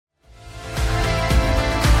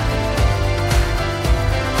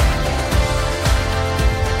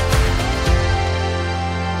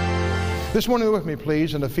This morning with me,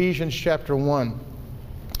 please, in Ephesians chapter 1.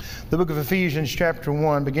 The book of Ephesians chapter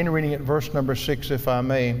 1, begin reading at verse number 6, if I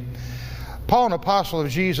may. Paul, an apostle of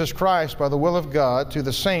Jesus Christ, by the will of God, to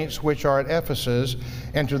the saints which are at Ephesus,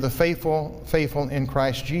 and to the faithful in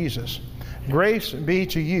Christ Jesus. Grace be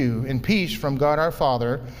to you, and peace from God our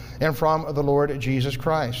Father, and from the Lord Jesus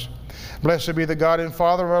Christ. Blessed be the God and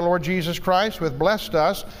Father of our Lord Jesus Christ, who hath blessed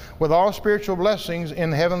us with all spiritual blessings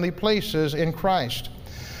in heavenly places in Christ,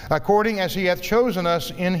 according as he hath chosen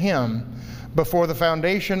us in him before the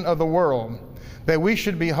foundation of the world, that we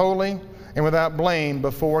should be holy and without blame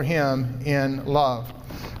before him in love.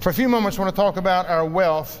 For a few moments, I want to talk about our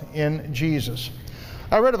wealth in Jesus.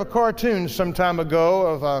 I read of a cartoon some time ago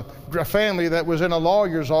of a family that was in a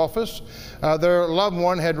lawyer's office. Their loved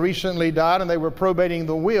one had recently died, and they were probating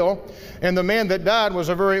the will. And the man that died was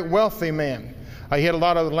a very wealthy man. He had a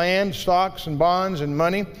lot of land, stocks, and bonds, and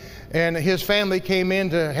money. And his family came in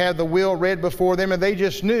to have the will read before them, and they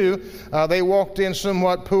just knew they walked in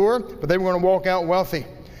somewhat poor, but they were going to walk out wealthy.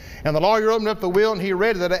 And the lawyer opened up the will, and he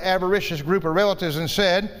read it to an avaricious group of relatives and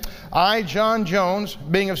said, "I, John Jones,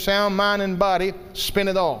 being of sound mind and body, spent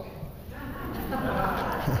it all."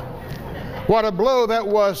 What a blow that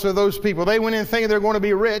was to those people. They went in thinking they were going to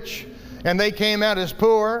be rich, and they came out as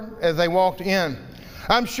poor as they walked in.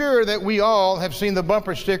 I'm sure that we all have seen the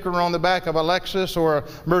bumper sticker on the back of a Lexus or a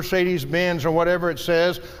Mercedes-Benz or whatever it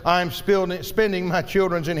says, "I'm spending my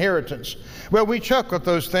children's inheritance." Well, we chuckle at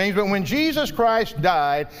those things, but when Jesus Christ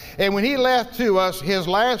died and when he left to us his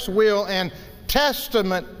last will and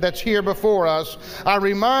testament that's here before us, I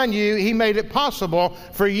remind you, he made it possible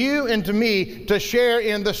for you and to me to share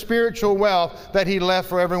in the spiritual wealth that he left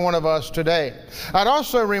for every one of us today. I'd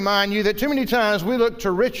also remind you that too many times we look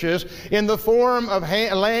to riches in the form of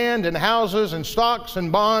land and houses and stocks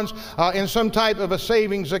and bonds in some type of a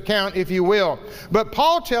savings account, if you will. But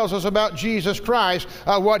Paul tells us about Jesus Christ,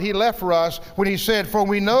 what he left for us when he said, "For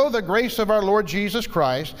we know the grace of our Lord Jesus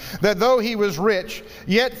Christ, that though he was rich,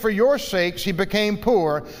 yet for your sakes he became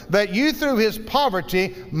poor, that you through his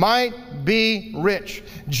poverty might be rich."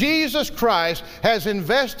 Jesus Christ has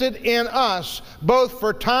invested in us both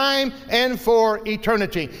for time and for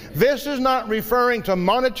eternity. This is not referring to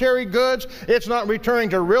monetary goods. It's not referring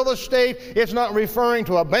to real estate. It's not referring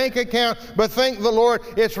to a bank account. But thank the Lord,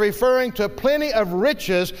 it's referring to plenty of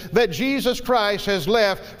riches that Jesus Christ has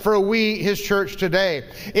left for we, his church today.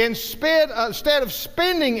 Instead of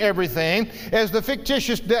spending everything, as the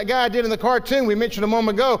fictitious guy did in the cartoon we mentioned a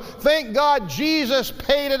moment ago, thank God Jesus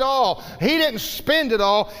paid it all. He didn't spend it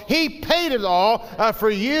all. He paid it all for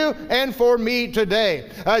you and for me today.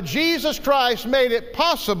 Jesus Christ made it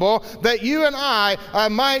possible that you and I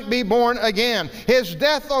might be born again. His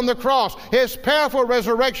death on the cross, his powerful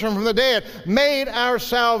resurrection from the dead made our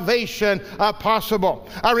salvation possible.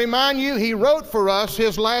 I remind you, he wrote for us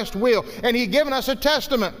his last will, and he given us a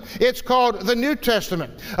testament. It's called the New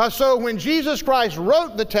Testament. So when Jesus Christ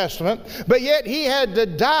wrote the testament, but yet he had to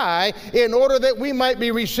die in order that we might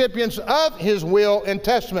be recipients of his will and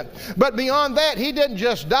testament. But beyond that, he didn't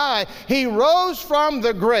just die. He rose from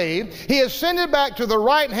the grave. He ascended back to the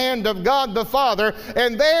right hand of God the Father,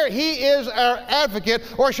 and there he is our advocate,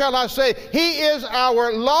 or shall I say, he is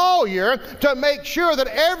our lawyer to make sure that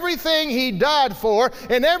everything he died for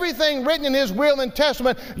and everything written in his will and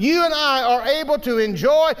testament, you and I are able to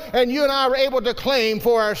enjoy and you and I are able to claim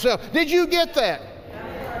for ourselves. Did you get that?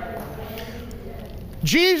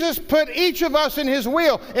 Jesus put each of us in his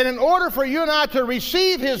will, and in order for you and I to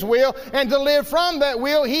receive his will and to live from that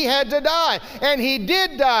will, he had to die. And he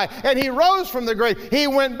did die, and he rose from the grave. He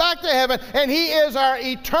went back to heaven, and he is our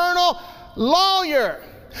eternal lawyer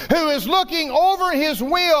who is looking over his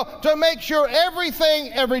will to make sure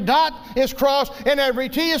everything, every dot is crossed and every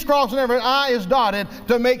T is crossed and every I is dotted,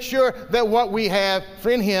 to make sure that what we have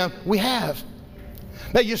in him, we have.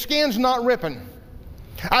 Now, your skin's not ripping.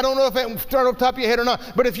 I don't know if that started off the top of your head or not,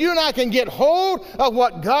 but if you and I can get hold of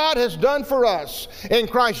what God has done for us in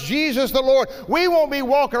Christ Jesus the Lord, we won't be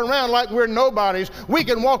walking around like we're nobodies. We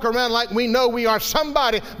can walk around like we know we are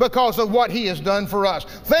somebody because of what he has done for us.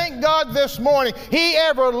 Thank God this morning he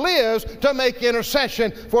ever lives to make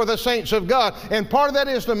intercession for the saints of God. And part of that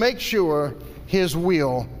is to make sure his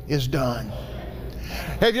will is done.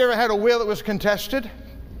 Have you ever had a will that was contested?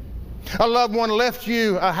 A loved one left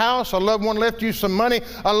you a house, a loved one left you some money,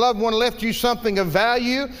 a loved one left you something of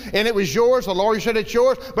value, and it was yours. The lawyer said it's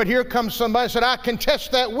yours, but here comes somebody and said, "I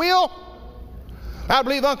contest that will." I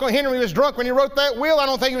believe Uncle Henry was drunk when he wrote that will. I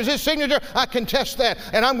don't think it was his signature. I contest that,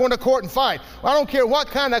 and I'm going to court and fight. I don't care what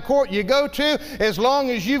kind of court you go to, as long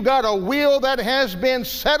as you've got a will that has been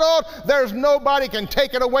settled, there's nobody can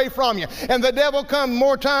take it away from you. And the devil comes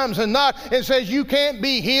more times than not and says you can't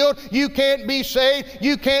be healed, you can't be saved,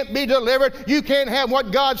 you can't be delivered, you can't have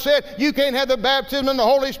what God said, you can't have the baptism in the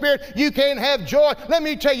Holy Spirit, you can't have joy. Let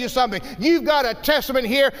me tell you something. You've got a testament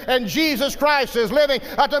here, and Jesus Christ is living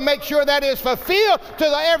to make sure that is fulfilled to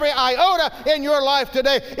every iota in your life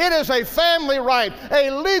today. It is a family right,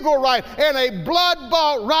 a legal right, and a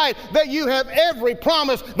blood-bought right that you have every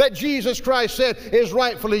promise that Jesus Christ said is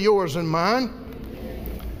rightfully yours and mine.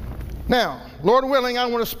 Now, Lord willing, I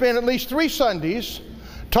want to spend at least 3 Sundays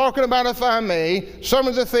talking about, if I may, some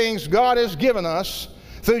of the things God has given us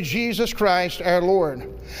through Jesus Christ our Lord.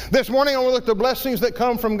 This morning I want to look at the blessings that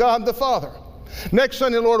come from God the Father. Next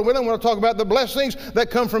Sunday, Lord willing, I want to talk about the blessings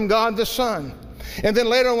that come from God the Son. And then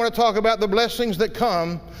later I want to talk about the blessings that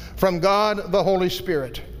come from God the Holy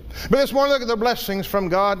Spirit. But this morning, look at the blessings from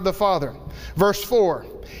God the Father. Verse 4,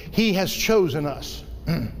 He has chosen us.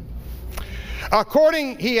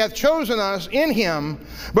 According He hath chosen us in Him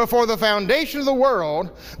before the foundation of the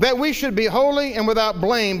world, that we should be holy and without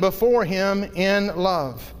blame before Him in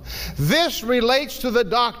love. This relates to the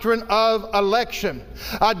doctrine of election,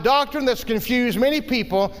 a doctrine that's confused many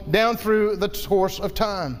people down through the course of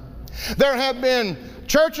time. There have been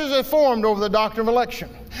churches that formed over the doctrine of election.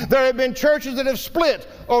 There have been churches that have split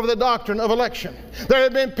over the doctrine of election. There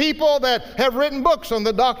have been people that have written books on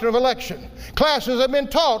the doctrine of election. Classes have been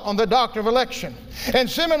taught on the doctrine of election. And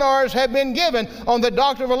seminars have been given on the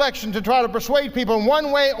doctrine of election to try to persuade people in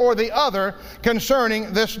one way or the other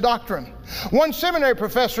concerning this doctrine. One seminary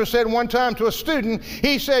professor said one time to a student,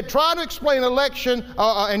 he said, try to explain election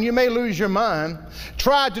and you may lose your mind.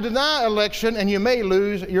 Try to deny election and you may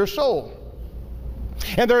lose your soul.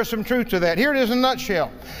 And there is some truth to that. Here it is in a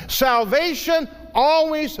nutshell. Salvation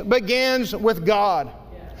always begins with God.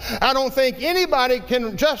 I don't think anybody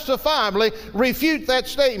can justifiably refute that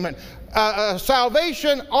statement.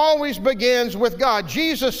 Salvation always begins with God.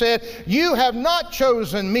 Jesus said, you have not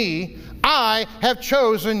chosen me, I have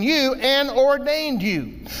chosen you and ordained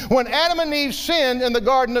you. When Adam and Eve sinned in the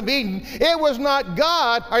Garden of Eden, it was not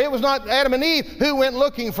God, or it was not Adam and Eve who went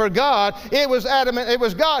looking for God. It was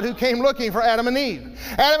God who came looking for Adam and Eve.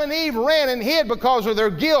 Adam and Eve ran and hid because of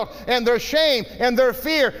their guilt and their shame and their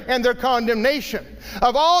fear and their condemnation.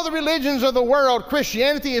 Of all the religions of the world,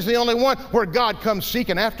 Christianity is the only one where God comes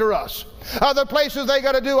seeking after us. Other places they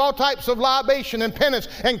got to do all types of libation and penance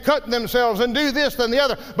and cut themselves and do this and the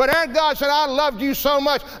other. But our God said, I loved you so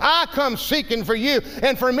much, I come seeking for you.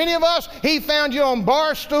 And for many of us, He found you on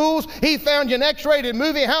bar stools. He found you in X-rated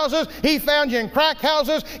movie houses. He found you in crack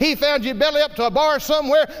houses. He found you belly up to a bar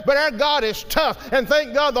somewhere. But our God is tough. And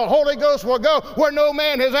thank God the Holy Ghost will go where no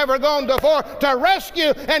man has ever gone before to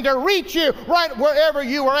rescue and to reach you right wherever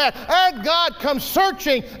you are at. Our God comes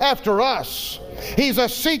searching after us. He's a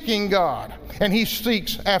seeking God, and He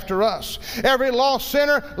seeks after us. Every lost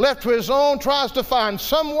sinner left to his own tries to find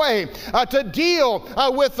some way to deal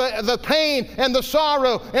with the pain and the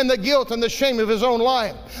sorrow and the guilt and the shame of his own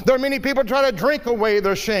life. There are many people try to drink away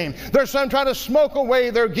their shame. There's some trying to smoke away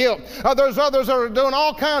their guilt. There's others that are doing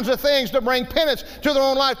all kinds of things to bring penance to their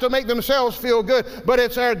own life to make themselves feel good. But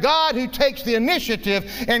it's our God who takes the initiative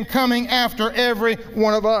in coming after every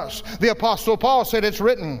one of us. The Apostle Paul said, it's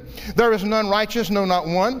written, there is none righteous, no, not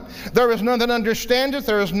one. There is none that understandeth,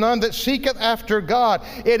 there is none that seeketh after God.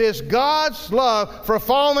 It is God's love for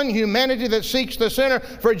fallen humanity that seeks the sinner.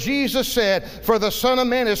 For Jesus said, for the Son of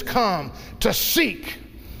Man is come to seek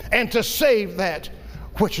and to save that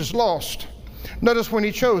which is lost. Notice when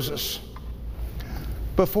He chose us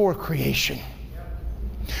before creation.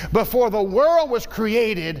 Before the world was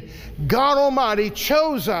created, God Almighty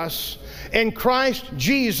chose us in Christ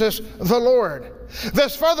Jesus the Lord.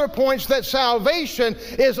 This further points that salvation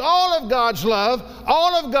is all of God's love,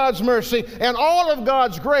 all of God's mercy, and all of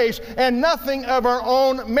God's grace, and nothing of our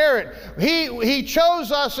own merit. He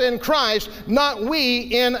chose us in Christ, not we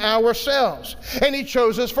in ourselves. And He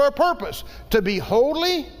chose us for a purpose, to be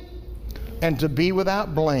holy and to be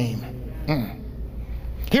without blame.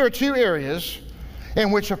 Here are 2 areas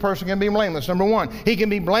in which a person can be blameless. Number 1, he can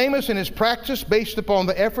be blameless in his practice based upon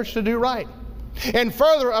the efforts to do right. And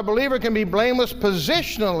further, a believer can be blameless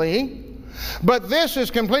positionally, but this is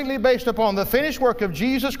completely based upon the finished work of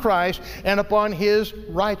Jesus Christ and upon His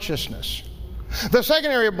righteousness. The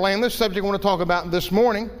second area of blameless, subject I want to talk about this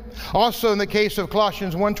morning, also in the case of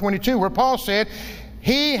Colossians 1:22, where Paul said,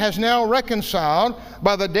 He has now reconciled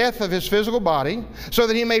by the death of His physical body, so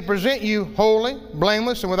that He may present you holy,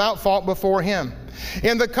 blameless, and without fault before Him.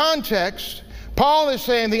 In the context, Paul is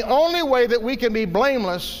saying the only way that we can be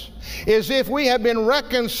blameless is if we have been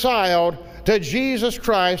reconciled to Jesus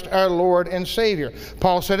Christ, our Lord and Savior.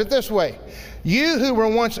 Paul said it this way: you who were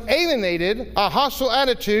once alienated, a hostile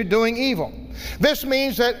attitude, doing evil. This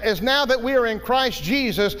means that as now that we are in Christ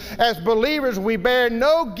Jesus, as believers, we bear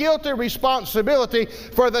no guilty responsibility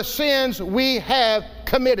for the sins we have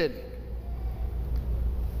committed.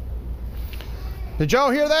 Did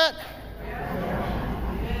y'all hear that?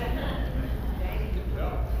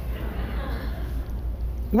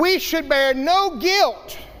 We should bear no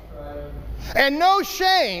guilt and no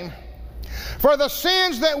shame for the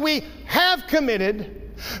sins that we have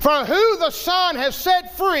committed. For who the Son has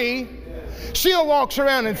set free still walks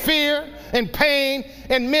around in fear and pain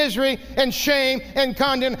and misery and shame and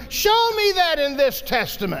condemnation. Show me that in this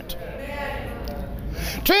testament.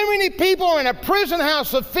 Too many people are in a prison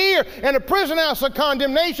house of fear and a prison house of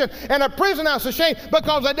condemnation and a prison house of shame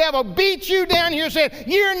because the devil beat you down here saying,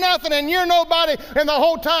 you're nothing and you're nobody. And the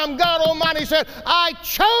whole time God Almighty said, I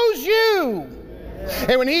chose you.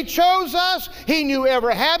 And when He chose us, He knew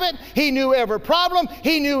every habit, He knew every problem,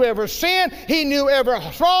 He knew every sin, He knew every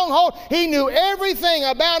stronghold, He knew everything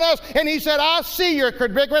about us. And He said, I see your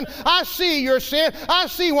predicament, I see your sin, I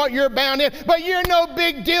see what you're bound in, but you're no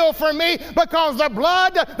big deal for me, because the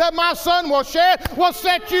blood that my Son will shed will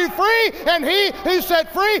set you free, and He who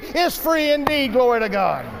set free is free indeed. Glory to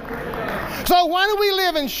God. So why do we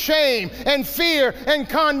live in shame and fear and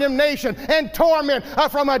condemnation and torment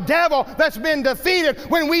from a devil that's been defeated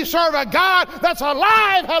when we serve a God that's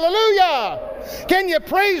alive? Hallelujah! Can you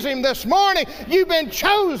praise Him this morning? You've been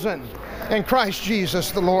chosen in Christ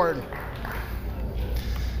Jesus the Lord.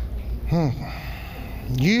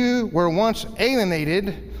 You were once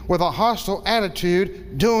alienated with a hostile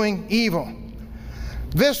attitude, doing evil.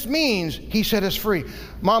 This means He set us free.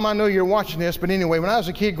 Mom, I know you're watching this, but anyway, when I was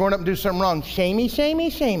a kid growing up and do something wrong, shamey, shamey,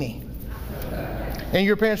 shamey. And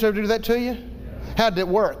your parents ever do that to you? How did it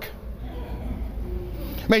work?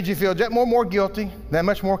 Made you feel that more guilty, that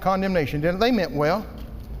much more condemnation, didn't it? They meant well.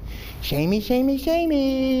 Shamey, shamey,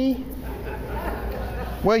 shamey.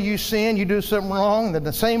 Well, you sin, you do something wrong, then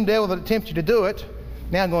the same devil that tempts you to do it,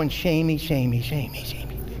 now going shamey, shamey, shamey, shamey.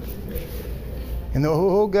 And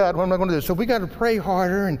oh God, what am I going to do? So we got to pray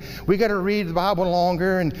harder, and we got to read the Bible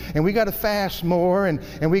longer, and we got to fast more, and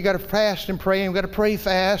we got to fast and pray, and we got to pray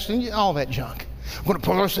fast, and all that junk. We're going to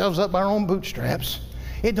pull ourselves up by our own bootstraps.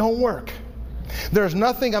 It don't work. There's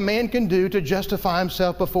nothing a man can do to justify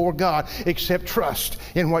himself before God except trust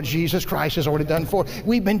in what Jesus Christ has already done for us.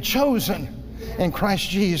 We've been chosen in Christ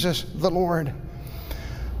Jesus the Lord.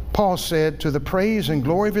 Paul said, to the praise and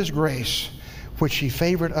glory of His grace, which He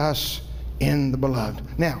favored us in the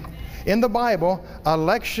beloved. Now, in the Bible,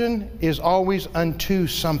 election is always unto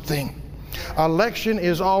something. Election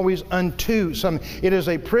is always unto something. It is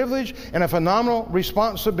a privilege and a phenomenal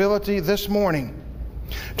responsibility this morning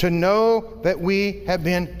to know that we have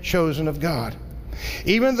been chosen of God.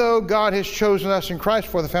 Even though God has chosen us in Christ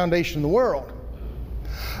for the foundation of the world,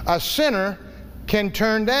 a sinner can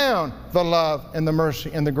turn down the love and the mercy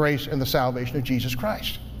and the grace and the salvation of Jesus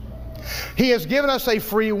Christ. He has given us a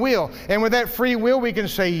free will, and with that free will we can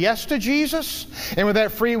say yes to Jesus, and with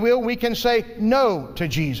that free will we can say no to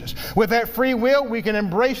Jesus. With that free will we can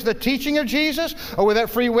embrace the teaching of Jesus, or with that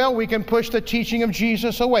free will we can push the teaching of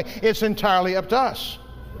Jesus away. It's entirely up to us.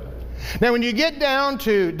 Now, when you get down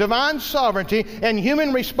to divine sovereignty and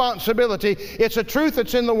human responsibility, it's a truth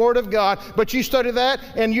that's in the Word of God, but you study that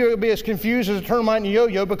and you'll be as confused as a termite in a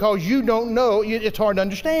yo-yo because you don't know. It's hard to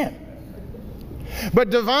understand. But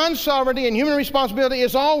divine sovereignty and human responsibility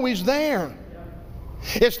is always there.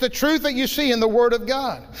 It's the truth that you see in the Word of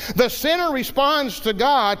God. The sinner responds to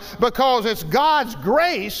God because it's God's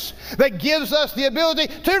grace that gives us the ability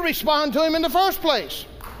to respond to Him in the first place.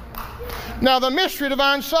 Now, the mystery of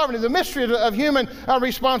divine sovereignty, the mystery of human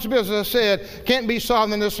responsibility, as I said, can't be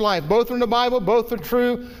solved in this life. Both are in the Bible, both are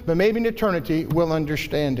true, but maybe in eternity we'll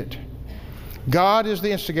understand it. God is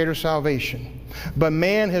the instigator of salvation, but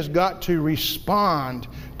man has got to respond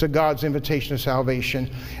to God's invitation of salvation.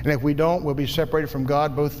 And if we don't, we'll be separated from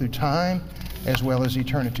God both through time as well as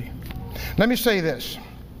eternity. Let me say this.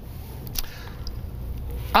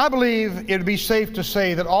 I believe it would be safe to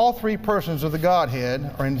say that all three persons of the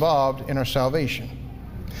Godhead are involved in our salvation.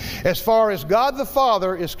 As far as God the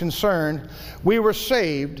Father is concerned, we were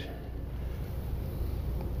saved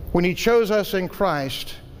when He chose us in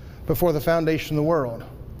Christ before the foundation of the world.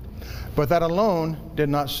 But that alone did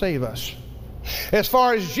not save us. As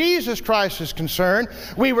far as Jesus Christ is concerned,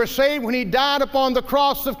 we were saved when He died upon the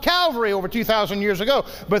cross of Calvary over 2,000 years ago.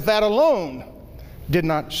 But that alone did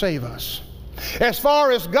not save us. As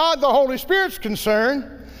far as God the Holy Spirit's concerned,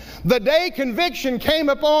 the day conviction came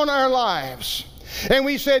upon our lives, and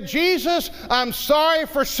we said, Jesus, I'm sorry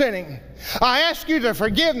for sinning. I ask you to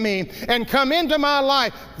forgive me and come into my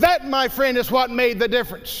life. That, my friend, is what made the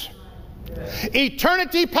difference.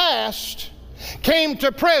 Eternity past came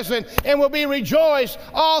to present and will be rejoiced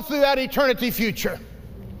all throughout eternity future.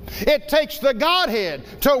 It takes the Godhead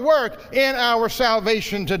to work in our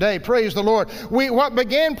salvation today. Praise the Lord. What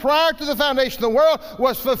began prior to the foundation of the world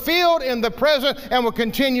was fulfilled in the present and will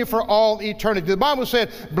continue for all eternity. The Bible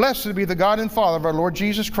said, blessed be the God and Father of our Lord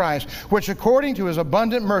Jesus Christ, which according to his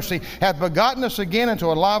abundant mercy hath begotten us again into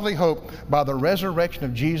a lively hope by the resurrection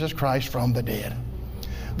of Jesus Christ from the dead.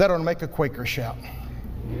 That ought to make a Quaker shout.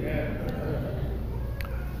 Yeah.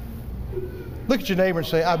 Look at your neighbor and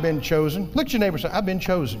say, I've been chosen. Look at your neighbor and say, I've been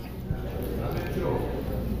chosen.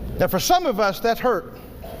 Now, for some of us, that hurt.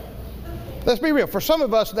 Let's be real. For some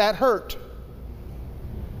of us, that hurt.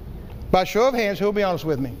 By show of hands, who'll be honest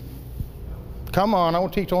with me? Come on, I will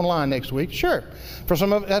teach online next week. Sure. For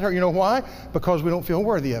some of us, that hurt. You know why? Because we don't feel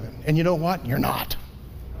worthy of it. And you know what? You're not.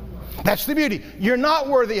 That's the beauty. You're not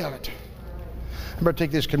worthy of it. I better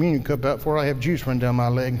take this communion cup out before I have juice run down my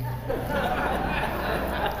leg.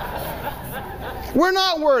 We're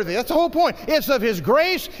not worthy. That's the whole point. It's of his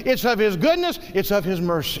grace, it's of his goodness, it's of his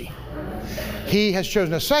mercy. He has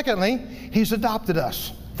chosen us. Secondly, he's adopted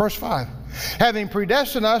us. Verse 5. Having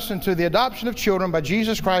predestined us into the adoption of children by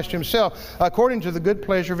Jesus Christ himself, according to the good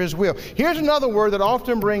pleasure of his will. Here's another word that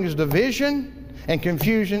often brings division and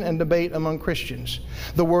confusion and debate among Christians.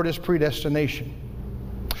 The word is predestination.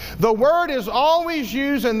 The word is always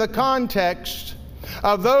used in the context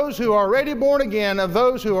of those who are already born again, of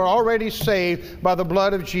those who are already saved by the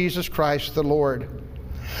blood of Jesus Christ the Lord.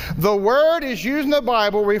 The word is used in the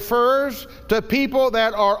Bible refers to people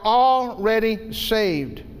that are already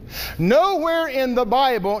saved. Nowhere in the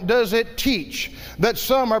Bible does it teach that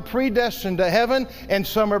some are predestined to heaven and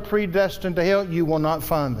some are predestined to hell. You will not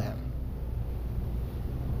find that.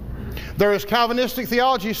 There is Calvinistic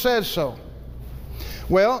theology says so.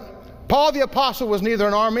 Well, Paul the Apostle was neither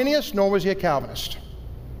an Arminian nor was he a Calvinist.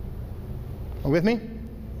 Are you with me?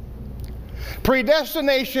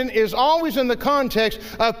 Predestination is always in the context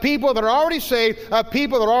of people that are already saved, of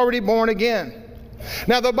people that are already born again.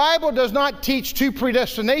 Now, the Bible does not teach two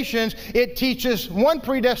predestinations. It teaches one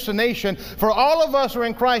predestination. For all of us who are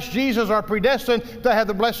in Christ Jesus are predestined to have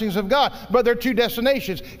the blessings of God. But there are two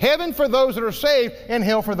destinations. Heaven for those that are saved and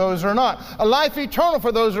hell for those that are not. A life eternal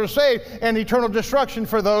for those that are saved and eternal destruction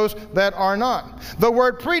for those that are not. The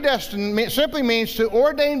word predestined simply means to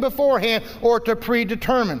ordain beforehand or to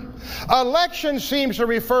predetermine. Election seems to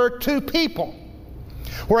refer to people,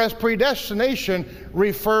 whereas predestination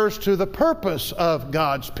refers to the purpose of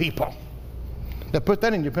God's people. Now put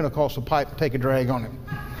that in your Pentecostal pipe and take a drag on it.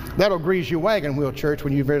 That'll grease your wagon wheel, church,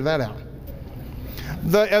 when you figure that out.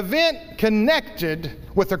 The event connected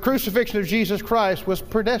with the crucifixion of Jesus Christ was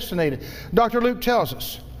predestinated. Dr. Luke tells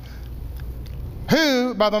us,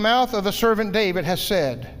 who by the mouth of the servant David has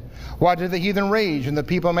said, why did the heathen rage and the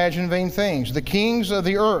people imagine vain things? The kings of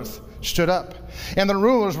the earth stood up, and the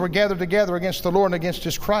rulers were gathered together against the Lord and against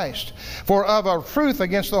his Christ. For of a truth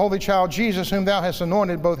against the holy child Jesus, whom thou hast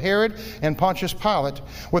anointed, both Herod and Pontius Pilate,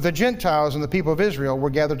 with the Gentiles and the people of Israel, were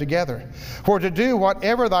gathered together, for to do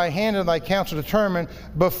whatever thy hand and thy counsel determined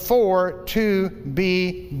before to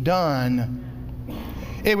be done.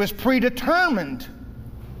 It was predetermined.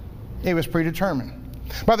 It was predetermined.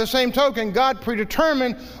 By the same token, God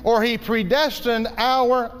predetermined, or he predestined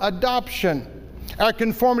our adoption, our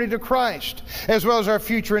conformity to Christ, as well as our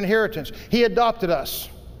future inheritance. He adopted us.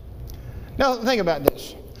 Now think about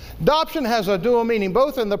this. Adoption has a dual meaning,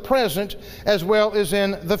 both in the present as well as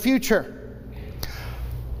in the future.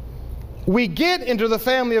 We get into the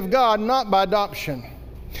family of God not by adoption.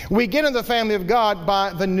 We get into the family of God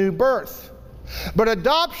by the new birth. But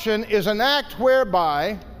adoption is an act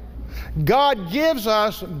whereby God gives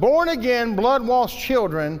us born-again, blood-washed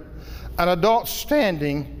children an adult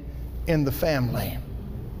standing in the family.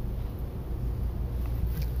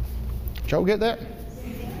 Did y'all get that?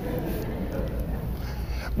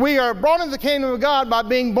 We are brought into the kingdom of God by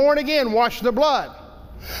being born again, washed in the blood.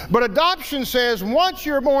 But adoption says once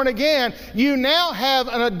you're born again, you now have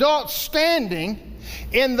an adult standing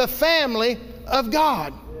in the family of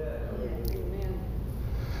God.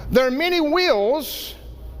 There are many wills,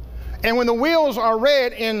 and when the wills are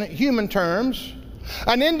read in human terms,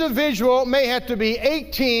 an individual may have to be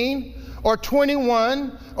 18 or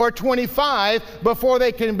 21 or 25 before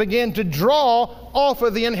they can begin to draw off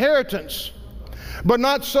of the inheritance. But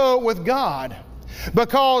not so with God.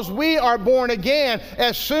 Because we are born again,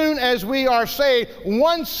 as soon as we are saved,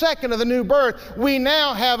 1 second of the new birth, we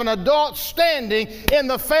now have an adult standing in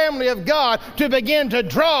the family of God to begin to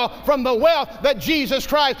draw from the wealth that Jesus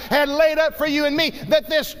Christ had laid up for you and me, that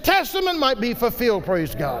this testament might be fulfilled,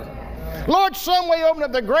 praise God. Lord, some way open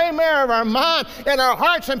up the gray matter of our mind and our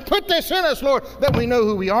hearts and put this in us, Lord, that we know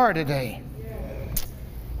who we are today.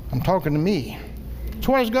 I'm talking to me.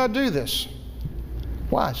 So why does God do this?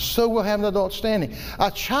 Why? So we'll have an adult standing.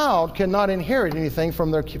 A child cannot inherit anything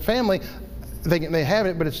from their family. They have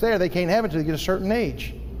it, but it's there. They can't have it until they get a certain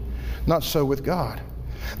age. Not so with God.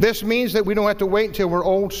 This means that we don't have to wait until we're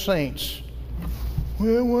old saints.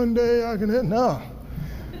 Well, one day I can... No.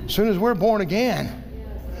 As soon as we're born again,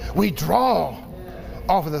 we draw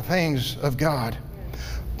off of the things of God.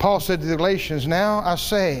 Paul said to the Galatians, now I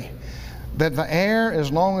say that the heir,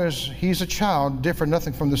 as long as he's a child, differ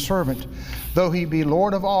nothing from the servant, though he be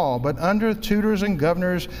Lord of all, but under tutors and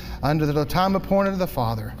governors, under the time appointed of the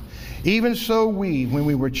Father. Even so we, when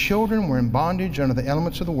we were children, were in bondage under the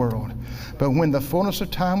elements of the world. But when the fullness of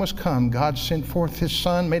time was come, God sent forth his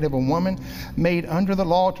Son, made of a woman, made under the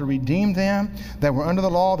law, to redeem them that were under the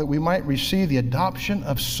law, that we might receive the adoption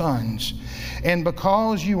of sons. And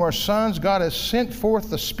because you are sons, God has sent forth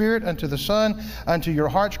the Spirit unto the Son, unto your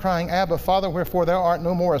hearts, crying, Abba, Father, wherefore thou art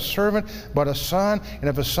no more a servant, but a son, and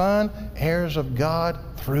if a son, heirs of God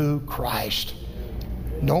through Christ.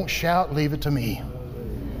 Don't shout, leave it to me.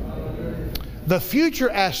 The future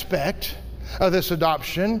aspect of this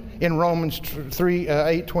adoption in Romans 3,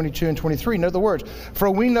 8, 22 and 23. Note the words.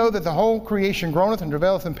 For we know that the whole creation groaneth and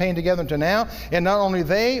travaileth in pain together unto now, and not only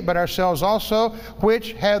they, but ourselves also,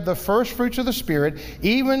 which had the first fruits of the Spirit,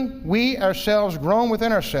 even we ourselves groan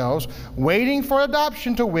within ourselves, waiting for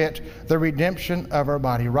adoption, to wit, the redemption of our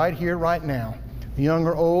body. Right here, right now. Young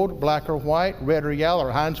or old, black or white, red or yellow,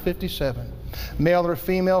 or Heinz 57. Male or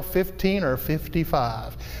female, 15 or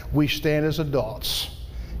 55. We stand as adults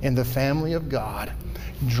in the family of God,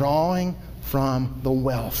 drawing from the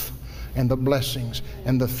wealth and the blessings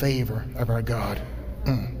and the favor of our God.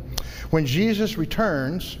 When Jesus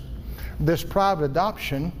returns, this private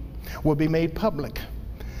adoption will be made public.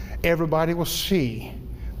 Everybody will see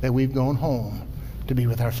that we've gone home to be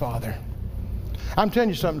with our Father. I'm telling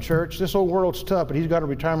you something, church. This old world's tough, but he's got a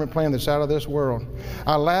retirement plan that's out of this world.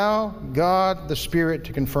 Allow God the Spirit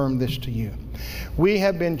to confirm this to you. We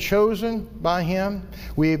have been chosen by him.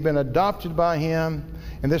 We have been adopted by him.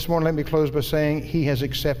 And this morning, let me close by saying he has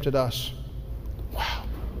accepted us. Wow.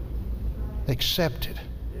 Accepted.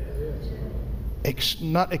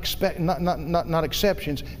 Not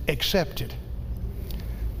exceptions, accepted.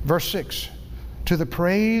 Verse 6. To the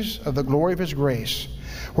praise of the glory of his grace,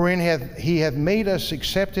 wherein he hath made us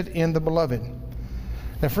accepted in the beloved.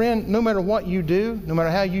 Now, friend, no matter what you do, no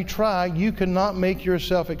matter how you try, you cannot make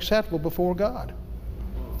yourself acceptable before God.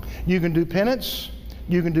 You can do penance.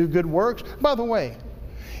 You can do good works. By the way,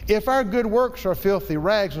 if our good works are filthy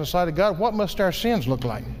rags in the sight of God, what must our sins look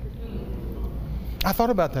like? I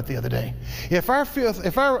thought about that the other day. If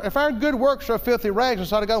our good works are filthy rags in the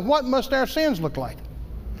sight of God, what must our sins look like?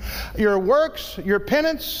 Your works, your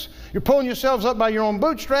penance, you're pulling yourselves up by your own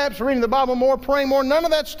bootstraps, reading the Bible more, praying more. None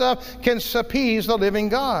of that stuff can appease the living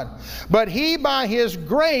God. But he, by his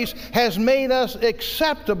grace, has made us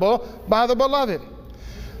acceptable by the beloved.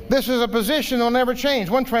 This is a position that will never change.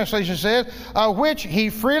 One translation says, which he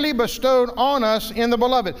freely bestowed on us in the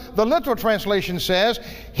beloved. The literal translation says,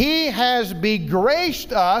 he has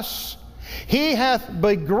begraced us. He hath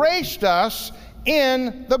begraced us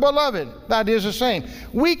in the beloved. That is the same.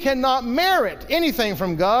 We cannot merit anything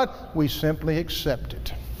from God. We simply accept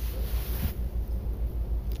it.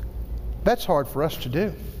 That's hard for us to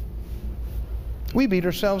do. We beat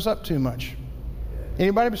ourselves up too much.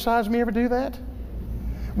 Anybody besides me ever do that?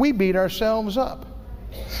 We beat ourselves up.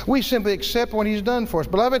 We simply accept what he's done for us.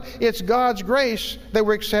 Beloved, it's God's grace that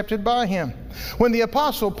we're accepted by him. When the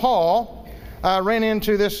Apostle Paul ran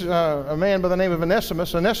into a man by the name of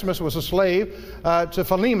Onesimus. Onesimus was a slave to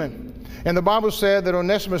Philemon. And the Bible said that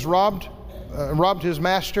Onesimus robbed his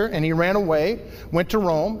master, and he ran away, went to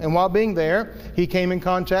Rome, and while being there, he came in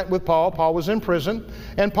contact with Paul. Paul was in prison,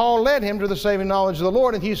 and Paul led him to the saving knowledge of the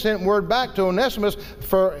Lord, and he sent word back to Onesimus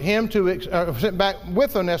for him to, sent back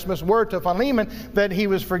with Onesimus word to Philemon that he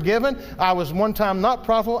was forgiven. I was one time not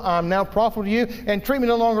profitable, I'm now profitable to you, and treat me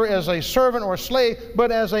no longer as a servant or a slave,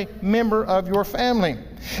 but as a member of your family.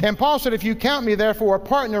 And Paul said, if you count me therefore a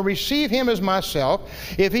partner, receive him as myself.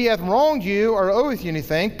 If he hath wronged you or oweth you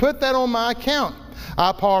anything, put that on my account.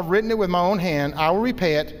 I, Paul, have written it with my own hand. I will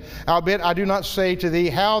repay it. Albeit I do not say to thee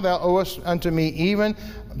how thou owest unto me, even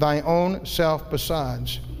thy own self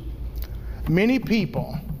besides. Many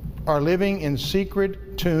people are living in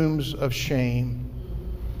secret tombs of shame.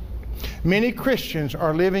 Many Christians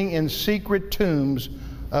are living in secret tombs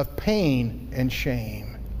of pain and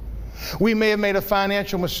shame. We may have made a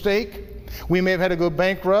financial mistake. We may have had to go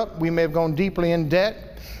bankrupt. We may have gone deeply in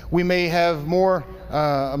debt. We may have more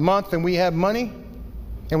a month than we have money.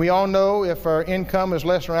 And we all know if our income is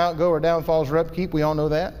less than our outgo or downfalls or upkeep, we all know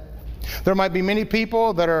that. There might be many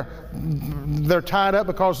people that they're tied up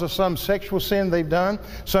because of some sexual sin they've done,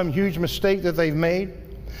 some huge mistake that they've made.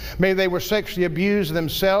 Maybe they were sexually abused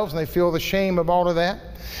themselves and they feel the shame of all of that.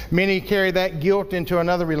 Many carry that guilt into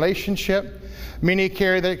another relationship. Many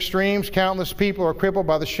carry the extremes. Countless people are crippled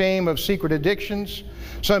by the shame of secret addictions.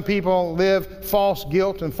 Some people live false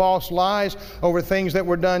guilt and false lies over things that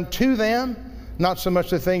were done to them, not so much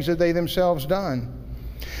the things that they themselves done.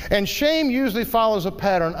 And shame usually follows a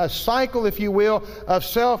pattern, a cycle, if you will, of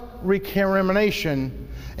self-recrimination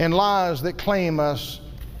and lies that claim us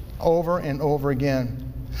over and over again.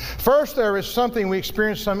 First, there is something we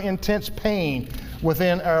experience some intense pain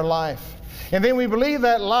within our life. And then we believe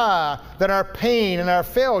that lie, that our pain and our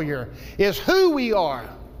failure is who we are.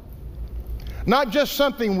 Not just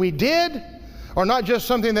something we did, or not just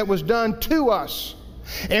something that was done to us.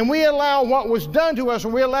 And we allow what was done to us,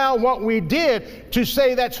 and we allow what we did to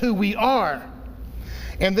say that's who we are.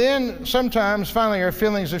 And then sometimes, finally, our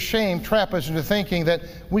feelings of shame trap us into thinking that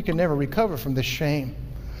we can never recover from this shame.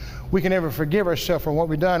 We can never forgive ourselves for what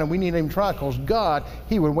we've done, and we need to even try because God,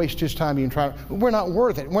 He would waste His time even trying. We're not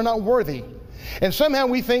worth it. We're not worthy. And somehow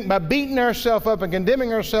we think by beating ourselves up and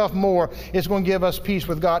condemning ourselves more, it's going to give us peace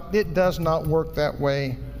with God. It does not work that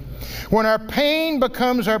way. When our pain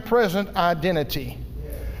becomes our present identity,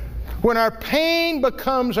 when our pain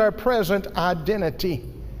becomes our present identity,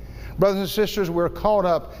 brothers and sisters, we're caught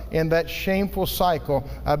up in that shameful cycle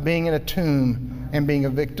of being in a tomb and being a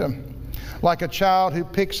victim. Like a child who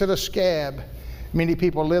picks at a scab, many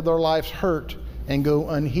people live their lives hurt and go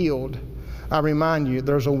unhealed. I remind you,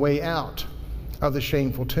 there's a way out of the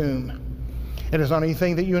shameful tomb. It is not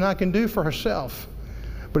anything that you and I can do for ourselves,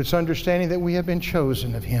 but it's understanding that we have been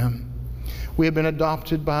chosen of Him. We have been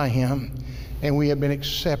adopted by Him, and we have been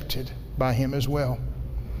accepted by Him as well.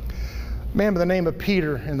 A man by the name of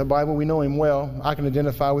Peter in the Bible, we know him well. I can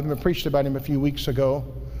identify with him. I preached about him a few weeks ago.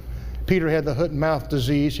 Peter had the foot and mouth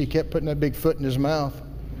disease. He kept putting that big foot in his mouth.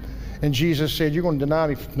 And Jesus said, "You're going to deny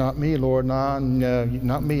me." "Not me, Lord." "No,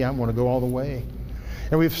 not me. I'm going to go all the way."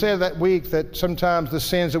 And we've said that week that sometimes the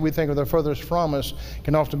sins that we think are the furthest from us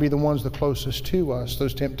can often be the ones the closest to us,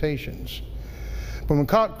 those temptations. But when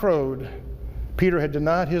cock crowed, Peter had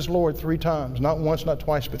denied his Lord 3 times. Not once, not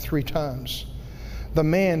twice, but 3 times. The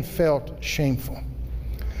man felt shameful.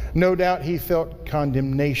 No doubt he felt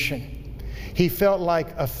condemnation. He felt like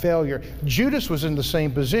a failure. Judas was in the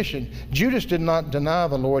same position. Judas did not deny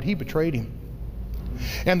the Lord. He betrayed Him.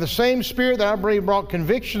 And the same spirit that I believe brought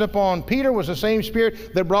conviction upon Peter was the same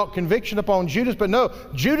spirit that brought conviction upon Judas. But no,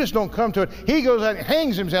 Judas don't come to it. He goes out and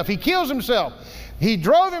hangs himself. He kills himself. He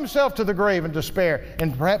drove himself to the grave in despair,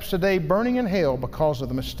 and perhaps today burning in hell because of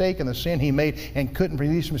the mistake and the sin he made and couldn't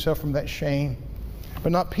release himself from that shame.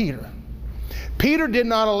 But not Peter. Peter did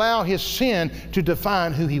not allow his sin to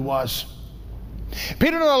define who he was.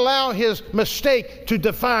 Peter didn't allow his mistake to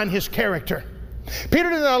define his character. Peter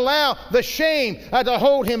didn't allow the shame to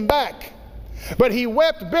hold him back. But he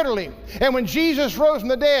wept bitterly. And when Jesus rose from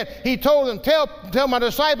the dead, he told them, tell my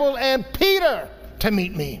disciples and Peter to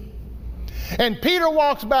meet me. And Peter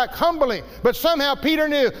walks back humbly, but somehow Peter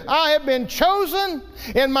knew, I have been chosen,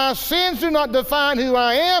 and my sins do not define who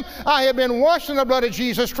I am. I have been washed in the blood of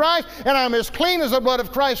Jesus Christ, and I'm as clean as the blood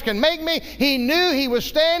of Christ can make me. He knew he was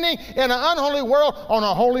standing in an unholy world on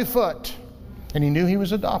a holy foot, and he knew he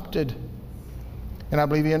was adopted. And I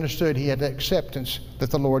believe he understood he had the acceptance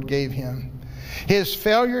that the Lord gave him. His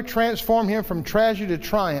failure transformed him from tragedy to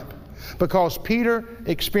triumph, because Peter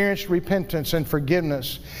experienced repentance and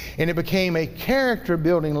forgiveness, and it became a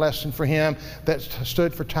character-building lesson for him that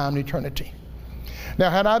stood for time and eternity. Now,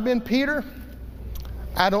 had I been Peter,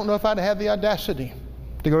 I don't know if I'd have the audacity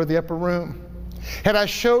to go to the upper room. Had I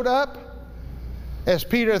showed up, as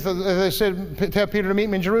Peter, as they said, tell Peter to meet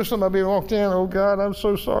me in Jerusalem, I'd be walked in, oh God, I'm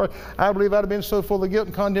so sorry. I believe I'd have been so full of guilt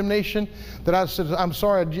and condemnation that I'd said, I'm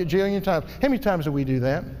sorry a jillion times. How many times do we do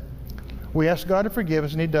that? We ask God to forgive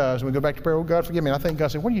us, and He does. And we go back to prayer, oh, God, forgive me. And I think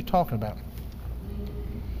God said, what are you talking about?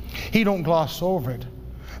 He don't gloss over it.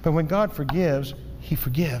 But when God forgives, He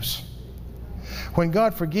forgives. When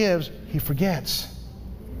God forgives, He forgets.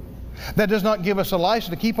 That does not give us a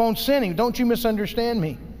license to keep on sinning. Don't you misunderstand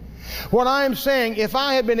me. What I am saying, if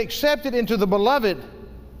I had been accepted into the beloved,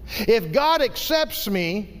 If God accepts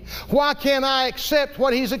me, why can't I accept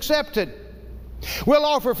what He's accepted? We'll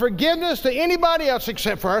offer forgiveness to anybody else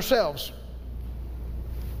except for ourselves.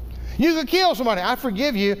 You could kill somebody. I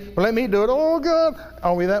forgive you, but let me do it. Oh, God.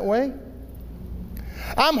 Are we that way?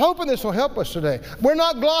 I'm hoping this will help us today. We're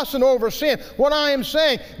not glossing over sin. What I am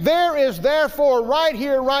saying, there is therefore right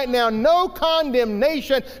here, right now, no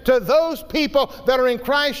condemnation to those people that are in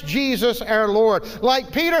Christ Jesus our Lord.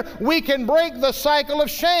 Like Peter, we can break the cycle of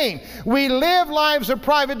shame. We live lives of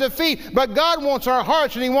private defeat, but God wants our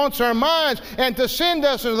hearts and He wants our minds and to send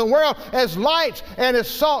us into the world as lights and as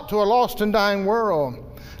salt to a lost and dying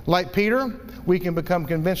world. Like Peter, we can become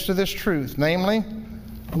convinced of this truth, namely,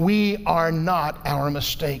 we are not our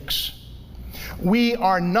mistakes. We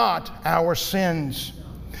are not our sins.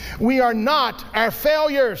 We are not our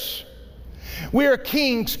failures. We are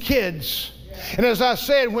King's kids. And as I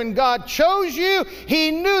said, when God chose you, He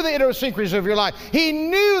knew the idiosyncrasies of your life. He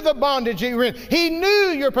knew the bondage that you were in. He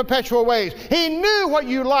knew your perpetual ways. He knew what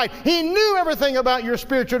you liked. He knew everything about your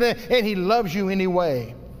spiritual day, and He loves you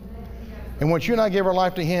anyway. And once you and I give our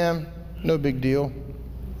life to Him, no big deal.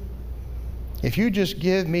 If you just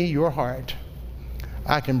give me your heart,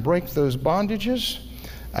 I can break those bondages.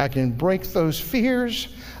 I can break those fears.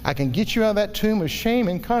 I can get you out of that tomb of shame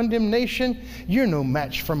and condemnation. You're no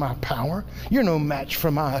match for my power. You're no match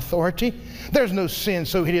for my authority. There's no sin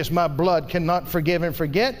so hideous my blood cannot forgive and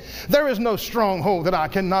forget. There is no stronghold that I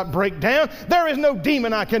cannot break down. There is no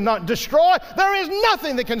demon I cannot destroy. There is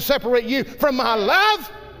nothing that can separate you from my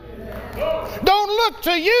love. Don't look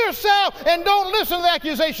to yourself and don't listen to the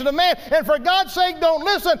accusation of man. And for God's sake, don't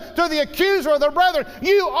listen to the accuser of the brethren.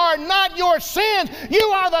 You are not your sins. You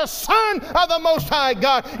are the Son of the Most High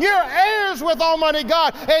God. You're heirs with Almighty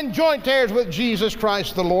God and joint heirs with Jesus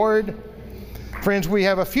Christ the Lord. Friends, we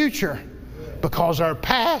have a future because our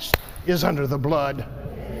past is under the blood.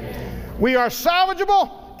 We are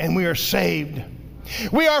salvageable and we are saved.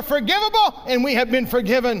 We are forgivable and we have been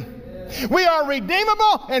forgiven. We are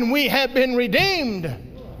redeemable and we have been redeemed.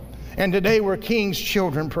 And today we're King's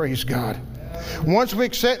children, praise God. Once we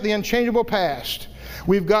accept the unchangeable past,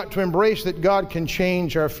 we've got to embrace that God can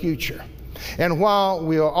change our future. And while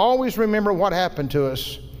we'll always remember what happened to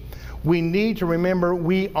us, we need to remember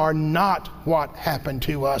we are not what happened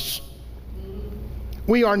to us.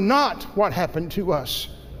 We are not what happened to us.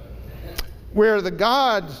 We're the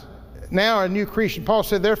God's now a new creation. Paul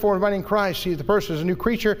said, therefore, everybody in Christ, the person is a new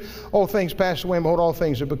creature. Old things pass away, and behold, all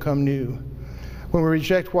things have become new. When we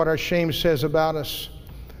reject what our shame says about us,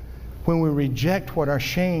 when we reject what our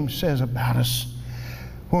shame says about us,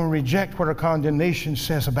 when we reject what our condemnation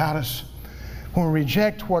says about us, when we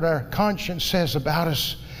reject what our conscience says about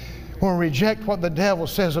us, when we reject what the devil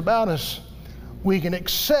says about us, we can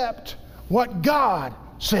accept what God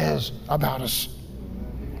says about us.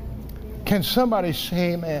 Can somebody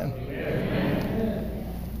say amen?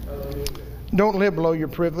 Don't live below your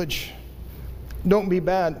privilege. Don't be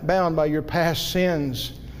bound by your past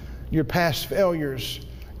sins, your past failures,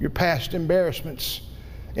 your past embarrassments,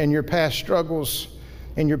 and your past struggles,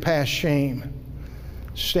 and your past shame.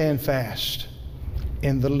 Stand fast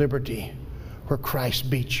in the liberty where Christ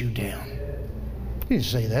beat you down. He didn't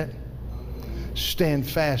say that. Stand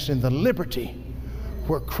fast in the liberty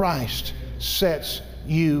where Christ sets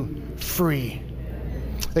you free.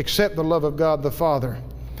 Accept the love of God the Father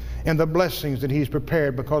and the blessings that He's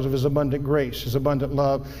prepared because of His abundant grace, His abundant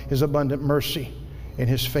love, His abundant mercy, and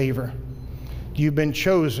His favor. You've been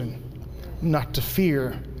chosen not to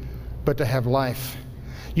fear, but to have life.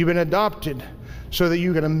 You've been adopted so that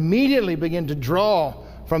you can immediately begin to draw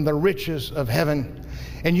from the riches of heaven.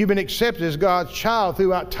 And you've been accepted as God's child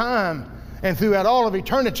throughout time and throughout all of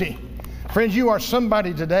eternity. Friends, you are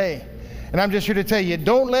somebody today. And I'm just here to tell you,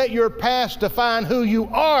 don't let your past define who you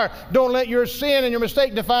are. Don't let your sin and your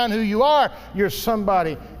mistake define who you are. You're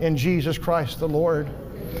somebody in Jesus Christ the Lord.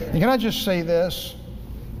 And can I just say this?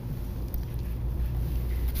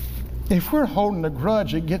 If we're holding a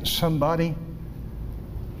grudge against somebody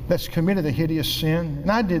that's committed a hideous sin, and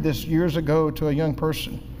I did this years ago to a young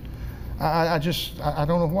person. I don't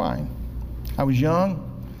know why. I was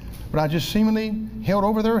young, but I just seemingly held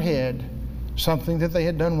over their head something that they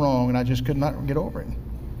had done wrong, and I just could not get over it.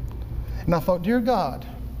 And I thought, dear God,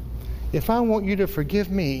 if I want you to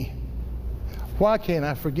forgive me, why can't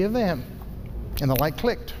I forgive them? And the light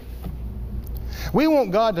clicked. We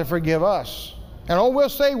want God to forgive us. And all we'll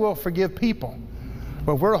say, we'll forgive people.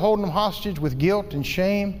 But if we're holding them hostage with guilt and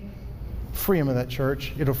shame, free them of that,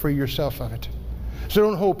 church. It'll free yourself of it. So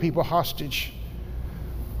don't hold people hostage.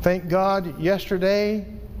 Thank God, yesterday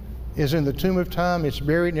is in the tomb of time. It's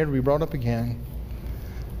buried and it'll be brought up again.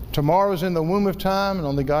 Tomorrow's in the womb of time, and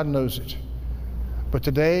only God knows it. But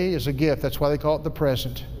today is a gift. That's why they call it the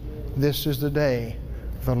present. This is the day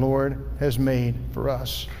the Lord has made for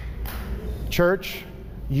us. Church,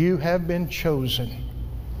 you have been chosen.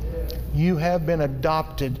 You have been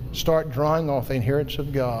adopted. Start drawing off the inheritance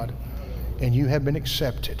of God. And you have been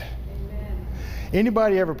accepted.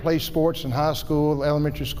 Anybody ever play sports in high school,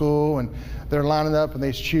 elementary school, and they're lining up and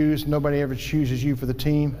they choose, nobody ever chooses you for the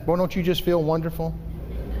team? Boy, don't you just feel wonderful?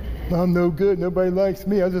 I'm no good. Nobody likes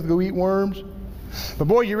me. I'll just go eat worms. But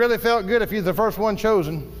boy, you really felt good if you're the first one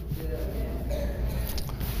chosen.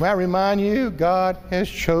 Well, I remind you, God has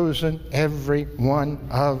chosen every one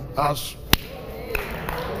of us.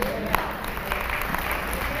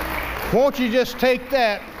 Won't you just take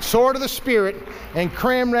that sword of the Spirit and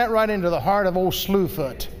cram that right into the heart of old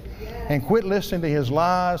Slewfoot, and quit listening to his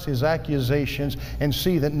lies, his accusations, and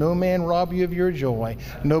see that no man rob you of your joy,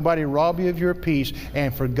 nobody rob you of your peace,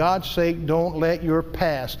 and for God's sake, don't let your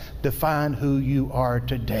past define who you are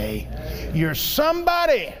today. You're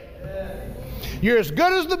somebody. You're as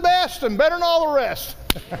good as the best and better than all the rest.